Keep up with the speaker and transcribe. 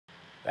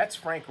That's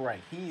Frank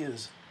Reich. He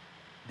is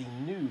the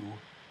new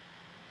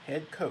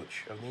head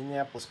coach of the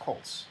Indianapolis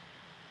Colts.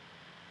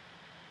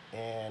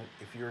 And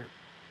if you're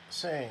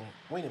saying,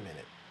 wait a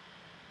minute,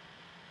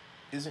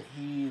 isn't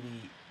he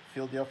the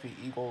Philadelphia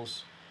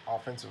Eagles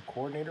offensive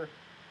coordinator?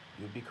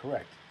 You'd be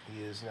correct.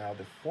 He is now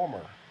the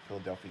former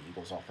Philadelphia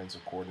Eagles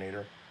offensive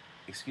coordinator,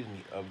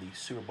 of the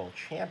Super Bowl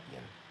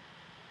champion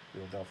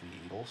Philadelphia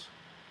Eagles.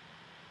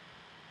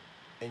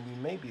 And you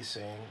may be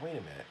saying, wait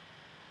a minute,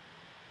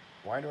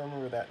 why do I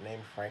remember that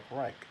name, Frank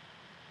Reich?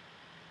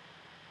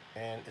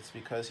 And it's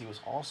because he was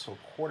also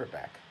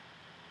quarterback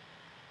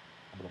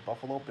of the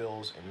Buffalo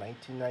Bills in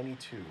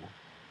 1992,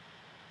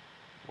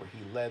 where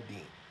he led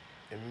the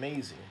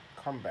amazing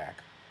comeback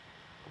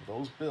of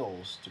those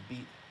Bills to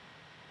beat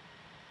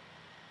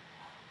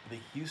the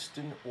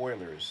Houston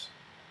Oilers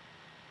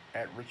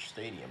at Reich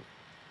Stadium,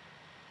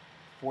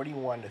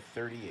 41-38.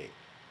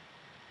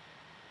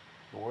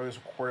 The Oilers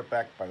were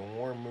quarterbacked by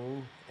Warren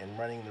Moon and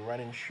running the run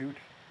and shoot,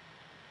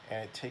 and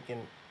had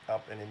taken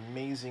up an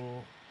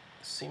amazing,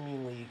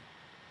 seemingly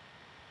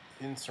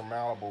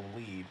insurmountable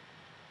lead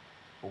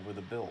over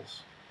the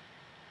Bills.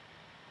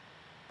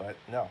 But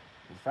no,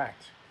 in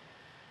fact,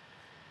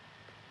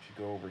 if you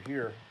go over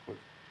here,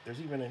 there's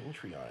even an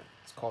entry on it.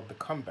 It's called The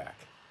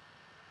Comeback.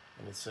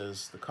 And it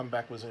says the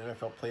comeback was an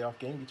NFL playoff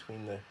game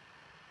between the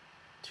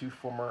two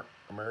former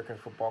American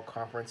Football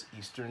Conference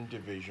Eastern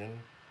Division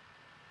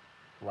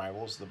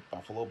rivals, the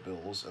Buffalo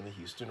Bills and the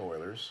Houston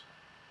Oilers,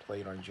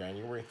 played on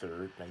January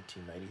 3rd,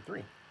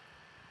 1993.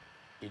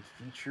 It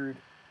featured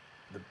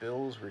the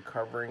Bills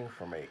recovering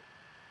from a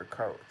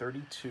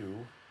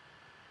 32-point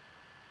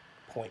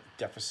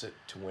deficit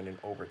to win in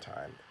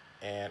overtime.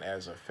 And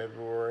as of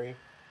February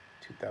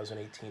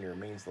 2018, it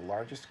remains the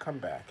largest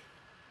comeback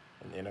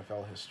in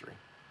NFL history.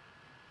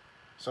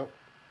 So,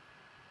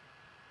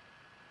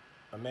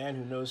 a man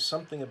who knows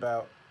something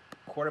about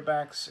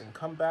quarterbacks and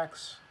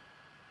comebacks,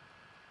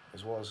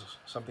 as well as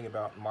something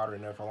about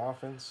modern NFL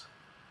offense,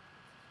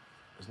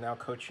 is now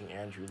coaching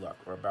Andrew Luck,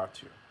 or about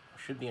to.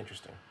 Should be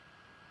interesting.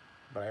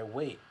 But I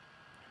await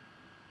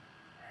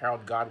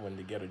Harold Godwin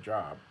to get a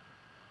job.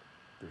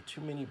 There are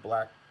too many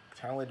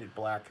talented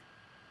black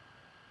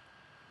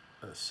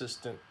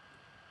assistant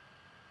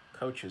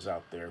coaches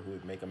out there who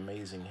would make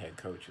amazing head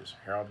coaches.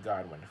 Harold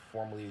Godwin,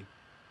 formerly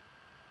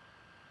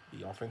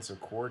the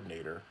offensive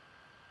coordinator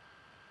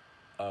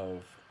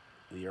of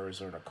the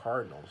Arizona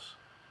Cardinals,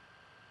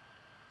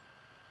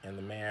 and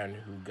the man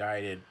who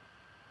guided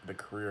the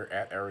career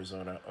at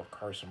Arizona of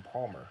Carson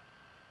Palmer,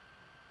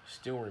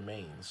 still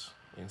remains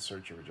in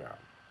search of a job.